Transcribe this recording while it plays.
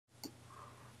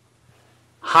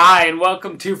Hi, and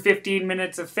welcome to 15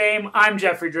 Minutes of Fame. I'm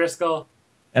Jeffrey Driscoll.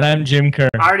 And I'm Jim Kerr.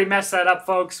 I already messed that up,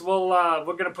 folks. We're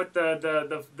gonna put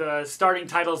the starting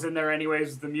titles in there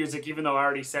anyways, the music, even though I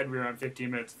already said we were on 15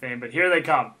 Minutes of Fame. But here they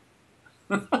come.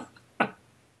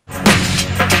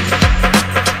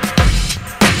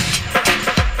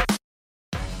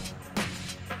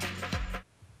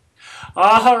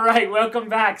 All right, welcome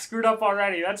back. Screwed up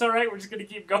already. That's all right. We're just going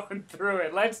to keep going through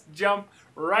it. Let's jump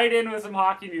right in with some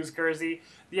hockey news, Kersey.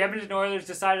 The Edmonton Oilers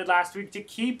decided last week to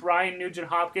keep Ryan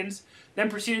Nugent-Hopkins, then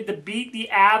proceeded to beat the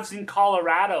Avs in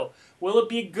Colorado. Will it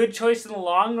be a good choice in the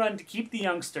long run to keep the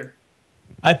youngster?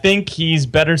 I think he's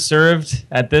better served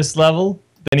at this level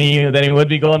than he would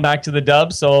be going back to the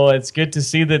Dub. So it's good to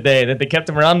see that they kept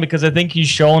him around, because I think he's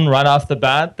shown right off the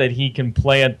bat that he can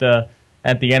play at the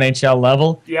NHL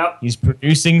level. Yep. He's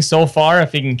producing so far.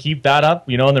 If he can keep that up,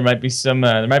 there might be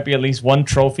there might be at least one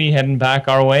trophy heading back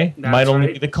our way. That's might only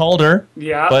right. be the Calder.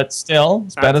 Yeah. But still,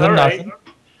 it's better than nothing.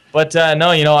 But no,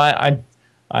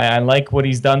 I like what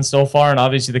he's done so far, and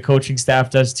obviously the coaching staff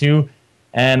does too.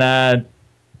 And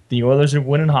the Oilers are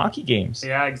winning hockey games.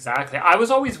 Yeah, exactly. I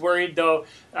was always worried, though.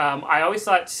 I always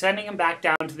thought sending him back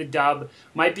down to the Dub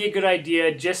might be a good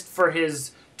idea just for him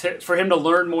to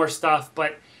learn more stuff.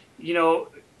 But the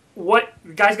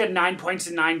guy's got 9 points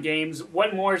in 9 games.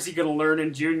 What more is he going to learn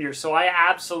in junior? So I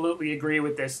absolutely agree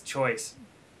with this choice.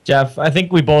 Jeff, I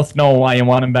think we both know why you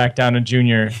want him back down to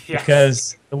junior. Yes.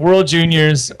 Because the World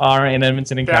Juniors are in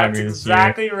Edmonton and Calgary this year.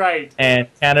 That's exactly right. And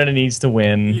Canada needs to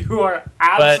win. You are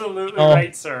absolutely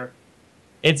right, sir.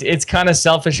 It's kind of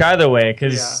selfish either way,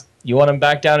 because you want him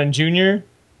back down in junior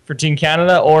for Team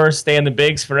Canada or stay in the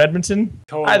bigs for Edmonton.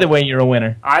 Totally. Either way, you're a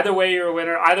winner. Either way, you're a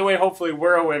winner. Either way, hopefully,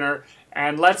 we're a winner.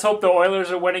 And let's hope the Oilers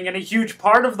are winning. And a huge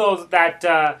part of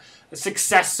that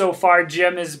success so far,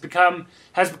 Jim, has become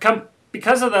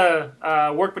because of the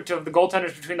work of the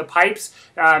goaltenders between the pipes.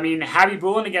 Habby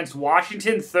Bullen against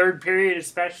Washington, third period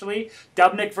especially.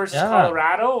 Dubnyk versus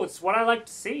Colorado. It's what I like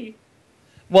to see.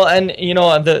 Well, and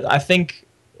I think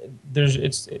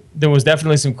there was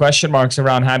definitely some question marks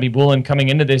around Habby Bullen coming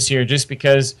into this year, just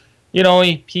because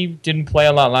he didn't play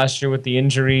a lot last year with the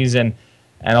injuries, and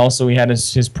also he had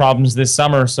his problems this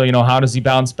summer. So how does he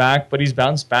bounce back? But he's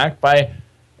bounced back by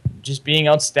just being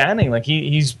outstanding. Like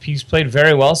he's played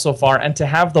very well so far, and to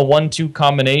have the 1-2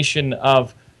 combination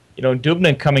of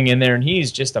Dubnyk coming in there, and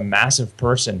he's just a massive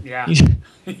person. Yeah, he's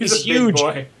a huge. Big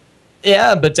boy.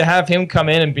 Yeah, but to have him come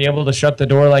in and be able to shut the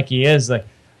door like he is,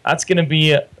 that's going to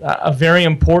be a very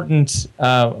important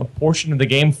portion of the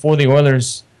game for the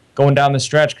Oilers going down the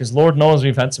stretch, because Lord knows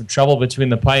we've had some trouble between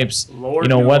the pipes.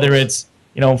 Whether it's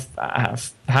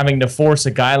having to force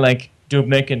a guy like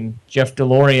Dubnyk and Jeff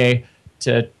Delorier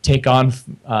to take on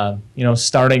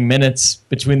starting minutes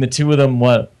between the two of them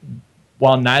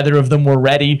while neither of them were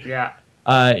ready. Yeah.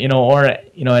 Or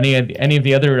any of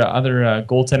the other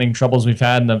goaltending troubles we've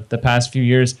had in the past few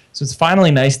years. So it's finally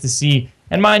nice to see.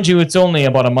 And mind you, it's only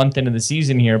about a month into the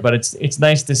season here, but it's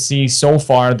nice to see so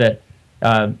far that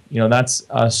that's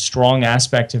a strong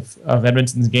aspect of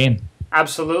Edmonton's game.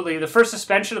 Absolutely. The first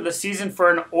suspension of the season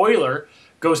for an Oiler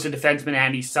goes to defenseman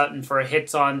Andy Sutton for a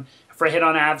hit on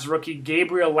Avs rookie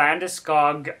Gabriel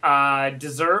Landeskog.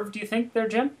 Deserved, do you think, there,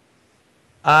 Jim?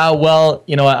 Well,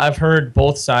 I've heard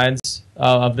both sides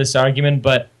of this argument,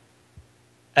 but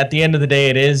at the end of the day,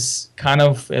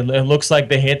 it looks like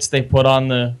the hits they put on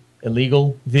the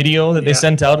illegal video that they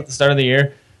sent out at the start of the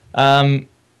year. And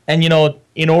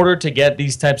in order to get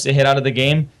these types of hit out of the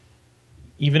game,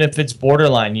 even if it's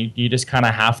borderline, you just kind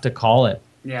of have to call it.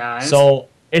 Yeah. So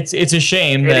it's a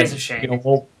shame that is a shame.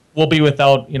 We'll be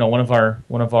without one of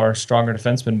our stronger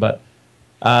defensemen, but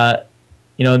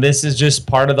this is just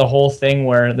part of the whole thing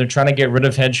where they're trying to get rid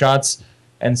of headshots,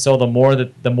 and so the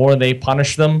more they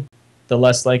punish them, the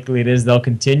less likely it is they'll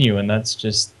continue, and that's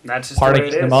just part of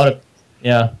getting them out of.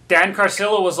 Yeah. Dan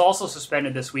Carcillo was also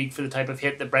suspended this week for the type of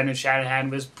hit that Brendan Shanahan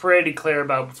was pretty clear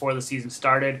about before the season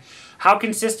started. How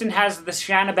consistent has the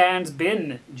Shanabans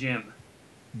been, Jim?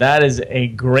 That is a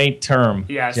great term.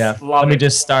 Yes, Jeff. Let me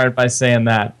just start by saying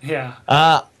that. Yeah.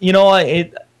 I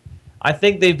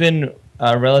think they've been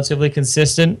relatively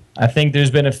consistent. I think there's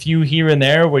been a few here and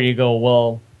there where you go,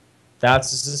 well,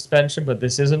 that's a suspension, but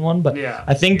this isn't one. But yeah.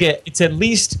 I think it's at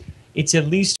least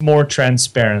more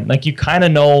transparent. Like, you kind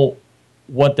of know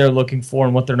what they're looking for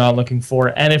and what they're not looking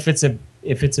for. And if it's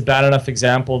a bad enough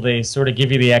example, they sort of give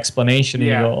you the explanation, and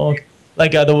you go, oh,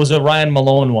 like there was a Ryan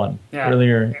Malone one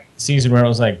earlier season where I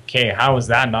was like, okay, how is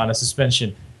that not a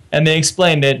suspension? And they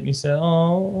explained it, and you said,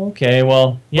 oh, okay,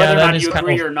 well, yeah. Whether or not you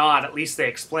agree or not, at least they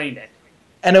explained it.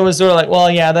 And it was sort of like, well,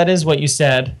 yeah, that is what you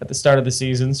said at the start of the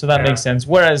season, so that makes sense.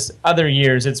 Whereas other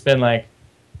years, it's been like,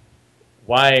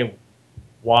 why?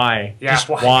 Yeah, just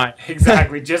why?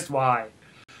 Exactly, just why?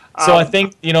 So I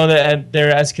think, you know,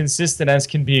 they're as consistent as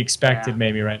can be expected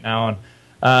maybe right now.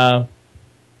 And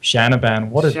Shanaban,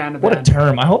 what a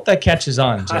term. I hope that catches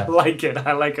on, Jeff. I like it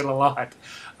a lot.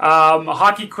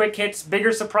 Hockey quick hits,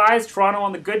 bigger surprise, Toronto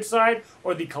on the good side,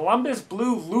 or the Columbus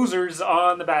Blue losers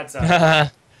on the bad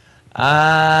side?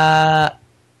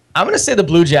 I'm going to say the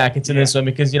Blue Jackets in this one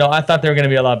because, you know, I thought they were going to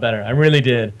be a lot better. I really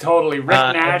did. Totally. Rick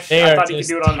Nash, I thought he could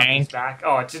do it on his back.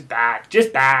 Oh, it's just bad.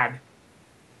 Just bad.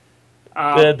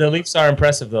 The Leafs are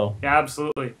impressive, though. Yeah,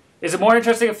 absolutely. Is it more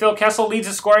interesting if Phil Kessel leads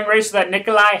the scoring race so that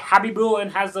Nikolai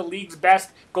Khabibulin has the league's best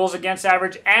goals against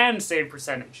average and save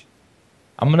percentage?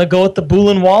 I'm going to go with the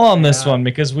Bulin Wall on this one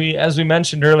because as we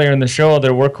mentioned earlier in the show,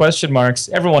 there were question marks.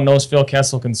 Everyone knows Phil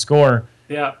Kessel can score.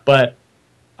 Yeah. But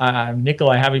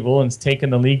Nikolai Khabibulin's taken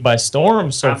the league by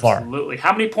storm so far. Absolutely.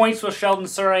 How many points will Sheldon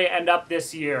Surrey end up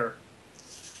this year?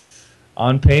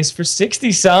 On pace for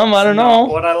 60-some. I don't know.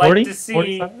 What I like 40, to see,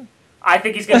 45? I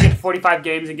think he's going to get 45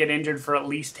 games and get injured for at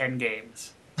least 10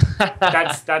 games.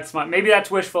 Maybe that's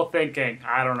wishful thinking.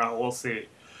 I don't know. We'll see.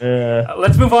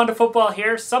 Let's move on to football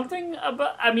here. Something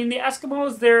about, I mean, the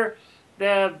Eskimos,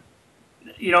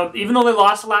 you know, even though they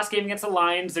lost the last game against the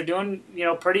Lions, they're doing, you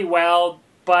know, pretty well.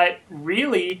 But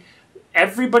really,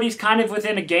 everybody's kind of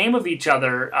within a game of each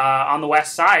other on the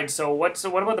west side. So what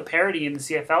about the parity in the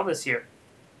CFL this year?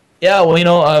 Yeah, well, you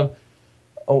know,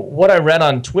 what I read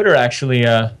on Twitter actually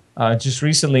just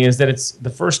recently is that it's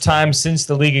the first time since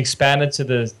the league expanded to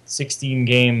the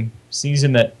 16-game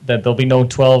season that there'll be no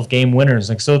 12-game winners.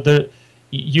 Like, so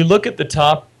you look at the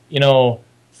top, you know,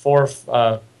 four,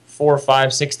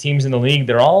 5, 6 teams in the league,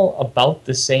 they're all about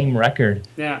the same record.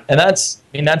 Yeah. And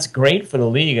that's great for the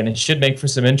league, and it should make for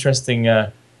some interesting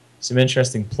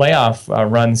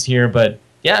playoff runs here. But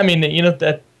yeah, I mean, you know,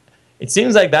 that it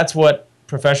seems like that's what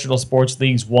professional sports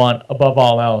leagues want above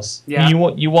all else. Yeah. You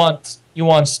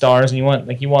want stars, and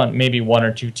you want maybe 1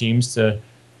 or 2 teams to,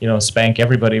 you know, spank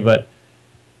everybody, but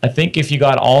I think if you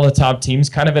got all the top teams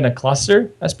kind of in a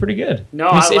cluster, that's pretty good. No,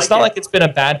 I mean, it's not like it's been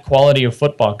a bad quality of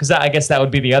football, because I guess that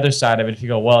would be the other side of it. If you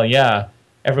go, well, yeah,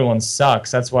 everyone sucks.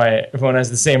 That's why everyone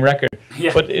has the same record.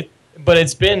 Yeah. But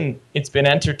it's been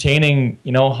entertaining,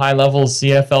 you know, high level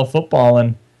CFL football,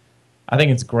 and I think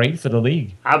it's great for the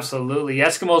league. Absolutely.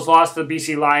 Eskimos lost to the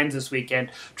BC Lions this weekend.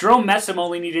 Jerome Messam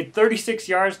only needed 36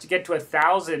 yards to get to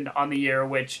 1,000 on the year,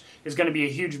 which is going to be a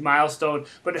huge milestone.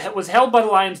 But it was held by the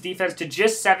Lions defense to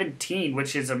just 17,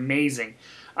 which is amazing.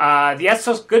 The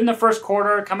Eskimos good in the first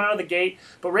quarter, coming out of the gate,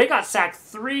 but Ray got sacked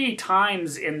 3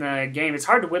 times in the game. It's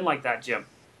hard to win like that, Jim.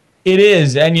 It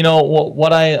is, and you know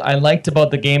what I liked about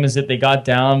the game is that they got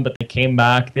down, but they came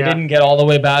back. They didn't get all the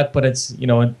way back, but it's, you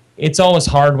know, it's always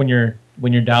hard when you're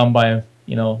down by,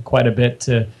 you know, quite a bit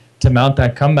to mount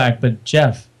that comeback. But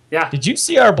Jeff, did you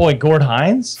see our boy Gord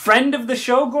Hinse? Friend of the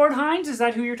show, Gord Hinse? Is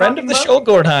that who you're talking about? Friend of the show,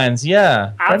 Gord Hinse.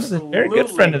 Yeah, absolutely. Very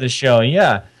good friend of the show.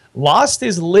 Yeah, lost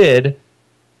his lid,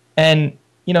 and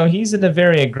you know he's in a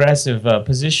very aggressive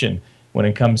position when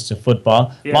it comes to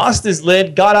football. Yes. Lost his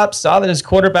lid, got up, saw that his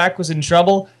quarterback was in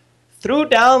trouble, threw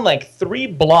down like 3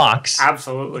 blocks.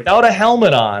 Absolutely. Without a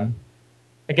helmet on,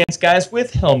 against guys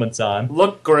with helmets on.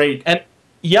 Looked great. And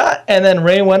then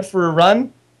Ray went for a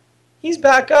run. He's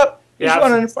back up. He's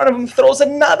running in front of him, throws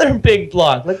another big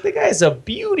block. Like, the guy's a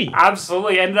beauty.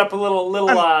 Absolutely. Ended up a little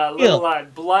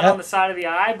blood on the side of the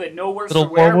eye, but no worse for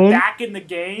wear. Back in the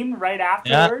game right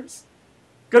afterwards.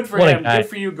 Good for him. Good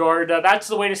for you, Gord. That's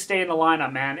the way to stay in the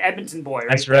lineup, man. Edmonton boy, right?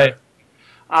 That's right.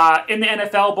 In the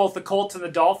NFL, both the Colts and the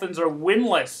Dolphins are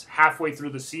winless halfway through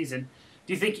the season.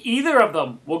 Do you think either of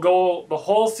them will go the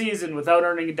whole season without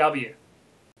earning a W?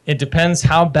 It depends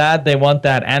how bad they want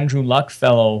that Andrew Luck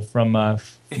fellow from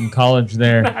college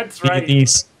there. That's right.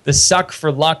 The Suck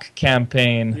for Luck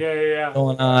campaign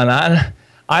going on.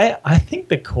 I think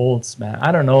the Colts, man,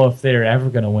 I don't know if they're ever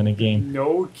going to win a game.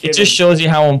 No kidding. It just shows you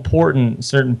how important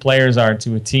certain players are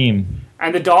to a team.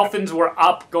 And the Dolphins were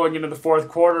up going into the fourth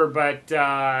quarter, but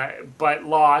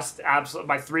lost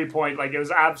by 3 points. Like, it was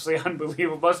absolutely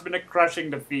unbelievable. Must have been a crushing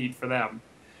defeat for them.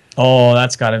 Oh,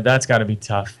 that's gotta be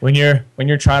tough. When you're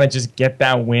trying to just get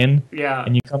that win,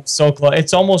 and you come so close,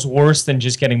 it's almost worse than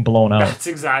just getting blown out. That's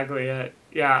exactly it.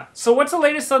 Yeah. So what's the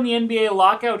latest on the NBA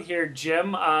lockout here,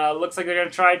 Jim? Looks like they're going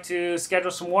to try to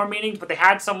schedule some more meetings, but they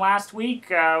had some last week.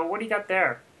 What do you got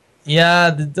there?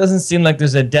 Yeah, it doesn't seem like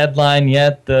there's a deadline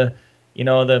yet. The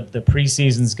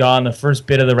preseason's gone. The first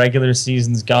bit of the regular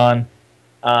season's gone.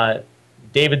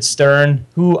 David Stern,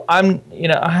 who I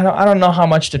don't know how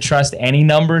much to trust any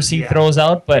numbers he throws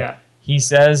out, but he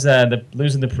says that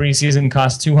losing the preseason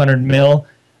cost $200 million.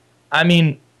 I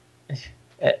mean,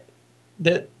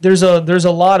 there's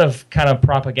a lot of kind of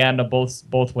propaganda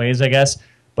both ways, I guess.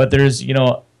 But there's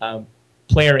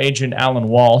player agent Alan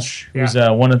Walsh, who's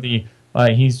one of the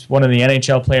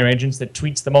NHL player agents that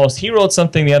tweets the most. He wrote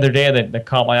something the other day that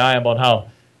caught my eye about how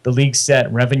the league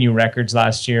set revenue records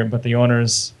last year, but the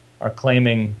owners are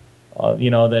claiming,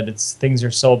 that things are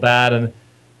so bad, and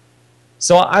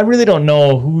so I really don't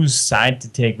know whose side to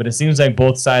take. But it seems like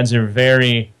both sides are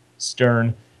very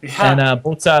stern, and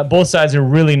both sides are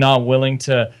really not willing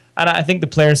to. And I think the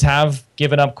players have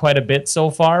given up quite a bit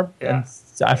so far, and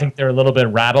I think they're a little bit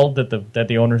rattled that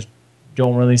the owners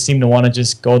don't really seem to want to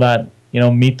just go that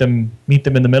meet them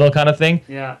in the middle kind of thing.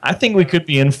 Yeah, I think we could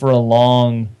be in for a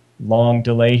long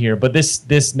delay here, but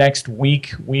this next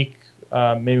week,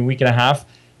 maybe week and a half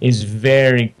is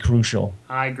very crucial.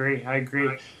 I agree.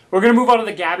 We're going to move on to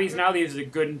the GABBYS now. These are the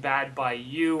good and bad by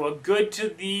you. A good to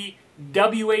the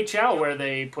WHL, where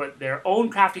they put their own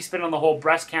crafty spin on the whole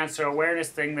breast cancer awareness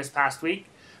thing this past week.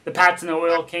 The Pats and the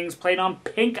Oil Kings played on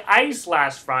pink ice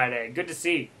last Friday. Good to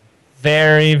see.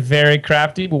 Very, very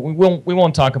crafty, but we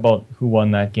won't talk about who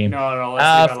won that game. No,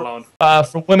 let's leave that alone.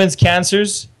 From women's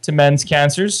cancers to men's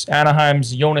cancers,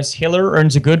 Anaheim's Jonas Hiller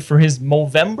earns a good for his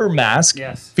Movember mask,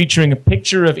 featuring a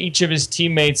picture of each of his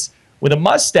teammates with a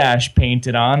mustache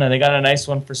painted on, and they got a nice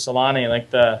one for Solani, I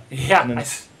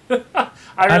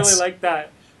really like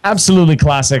that. Absolutely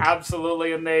classic.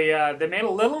 Absolutely, and they made a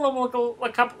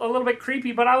little bit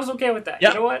creepy, but I was okay with that.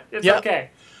 Yep. You know what? It's okay.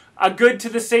 A good to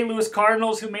the St. Louis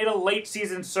Cardinals, who made a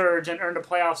late-season surge and earned a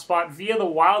playoff spot via the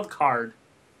wild card,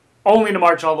 only to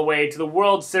march all the way to the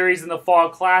World Series in the Fall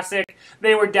Classic.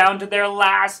 They were down to their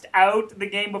last out the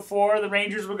game before. The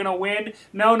Rangers were going to win.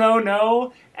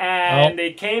 No. And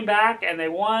they came back, and they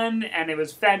won, and it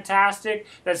was fantastic.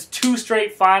 That's 2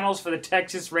 straight finals for the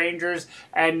Texas Rangers,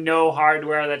 and no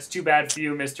hardware. That's too bad for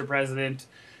you, Mr. President.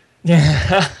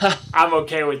 I'm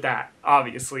okay with that,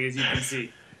 obviously, as you can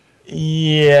see.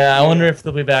 Yeah, I wonder if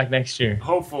they'll be back next year.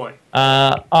 Hopefully.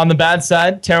 On the bad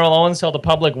side, Terrell Owens held a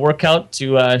public workout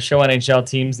to show NHL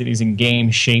teams that he's in game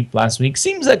shape last week.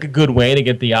 Seems like a good way to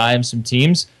get the eye of some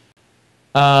teams.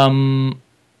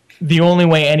 The only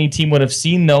way any team would have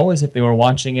seen, though, is if they were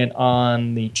watching it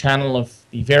on the channel of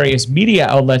the various media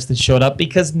outlets that showed up,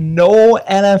 because no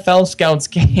NFL scouts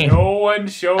came. No one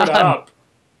showed up.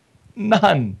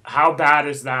 None. How bad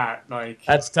is that?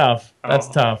 That's tough. That's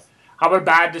tough. How about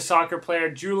bad to soccer player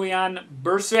Julian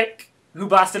Bursuc, who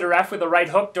busted a ref with a right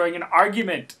hook during an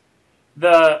argument?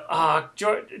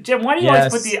 Jim, why do you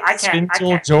always put the I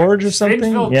can't George or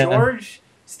something? George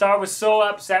star was so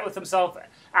upset with himself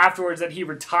afterwards that he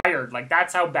retired.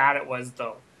 That's how bad it was,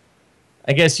 though.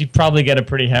 I guess you'd probably get a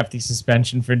pretty hefty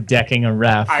suspension for decking a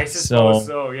ref. I suppose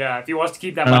so, yeah. If he wants to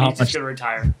keep that money, he's just going to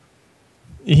retire.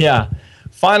 Yeah.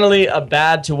 Finally, a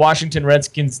bad to Washington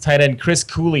Redskins tight end Chris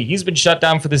Cooley. He's been shut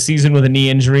down for the season with a knee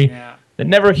injury that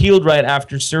never healed right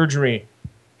after surgery.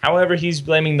 However, he's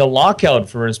blaming the lockout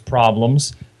for his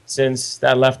problems, since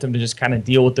that left him to just kind of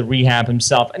deal with the rehab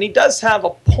himself. And he does have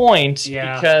a point,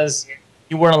 because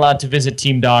you weren't allowed to visit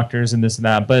team doctors and this and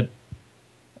that. But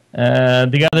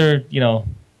the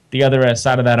other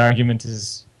side of that argument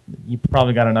is you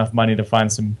probably got enough money to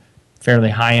find some fairly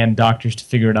high-end doctors to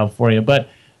figure it out for you. But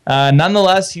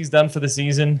nonetheless, he's done for the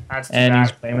season, and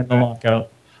he's blaming the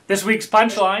lockout. This week's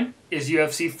punchline is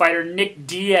UFC fighter Nick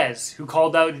Diaz, who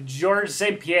called out Georges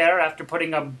St-Pierre after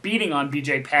putting a beating on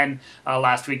BJ Penn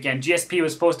last weekend. GSP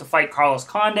was supposed to fight Carlos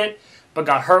Condit, but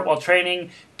got hurt while training.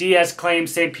 Diaz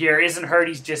claims St-Pierre isn't hurt,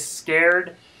 he's just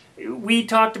scared. We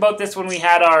talked about this when we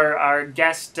had our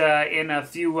guest in a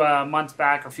few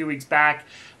weeks back.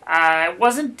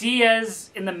 Wasn't Diaz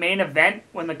in the main event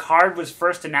when the card was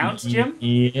first announced, Jim?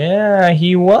 Yeah,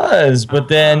 he was. But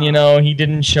then, he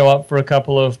didn't show up for a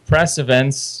couple of press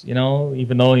events,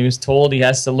 even though he was told he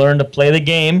has to learn to play the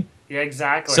game. Yeah,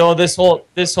 exactly. So this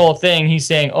whole thing, he's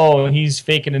saying, oh, he's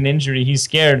faking an injury, he's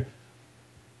scared.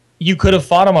 You could have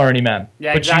fought him already, man.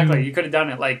 Yeah, exactly. You could have done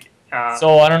it.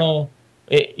 So I don't know.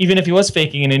 Even if he was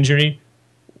faking an injury,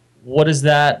 what is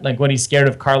that? What, he's scared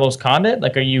of Carlos Condit?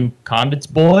 Are you Condit's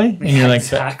boy? And you're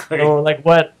exactly.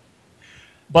 What?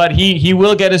 But he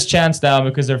will get his chance now,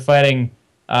 because they're fighting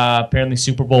apparently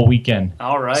Super Bowl weekend.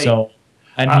 All right. So,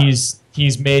 and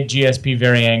he's made GSP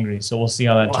very angry. So we'll see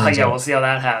how that turns out. We'll see how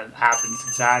that happens.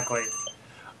 Exactly.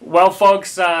 Well,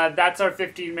 folks, that's our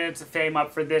 15 minutes of fame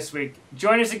up for this week.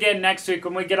 Join us again next week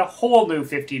when we get a whole new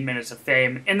 15 minutes of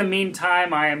fame. In the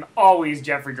meantime, I am always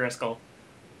Jeffrey Driscoll.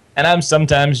 And I'm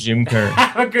sometimes Jim Kerr.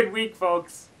 Have a good week,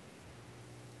 folks.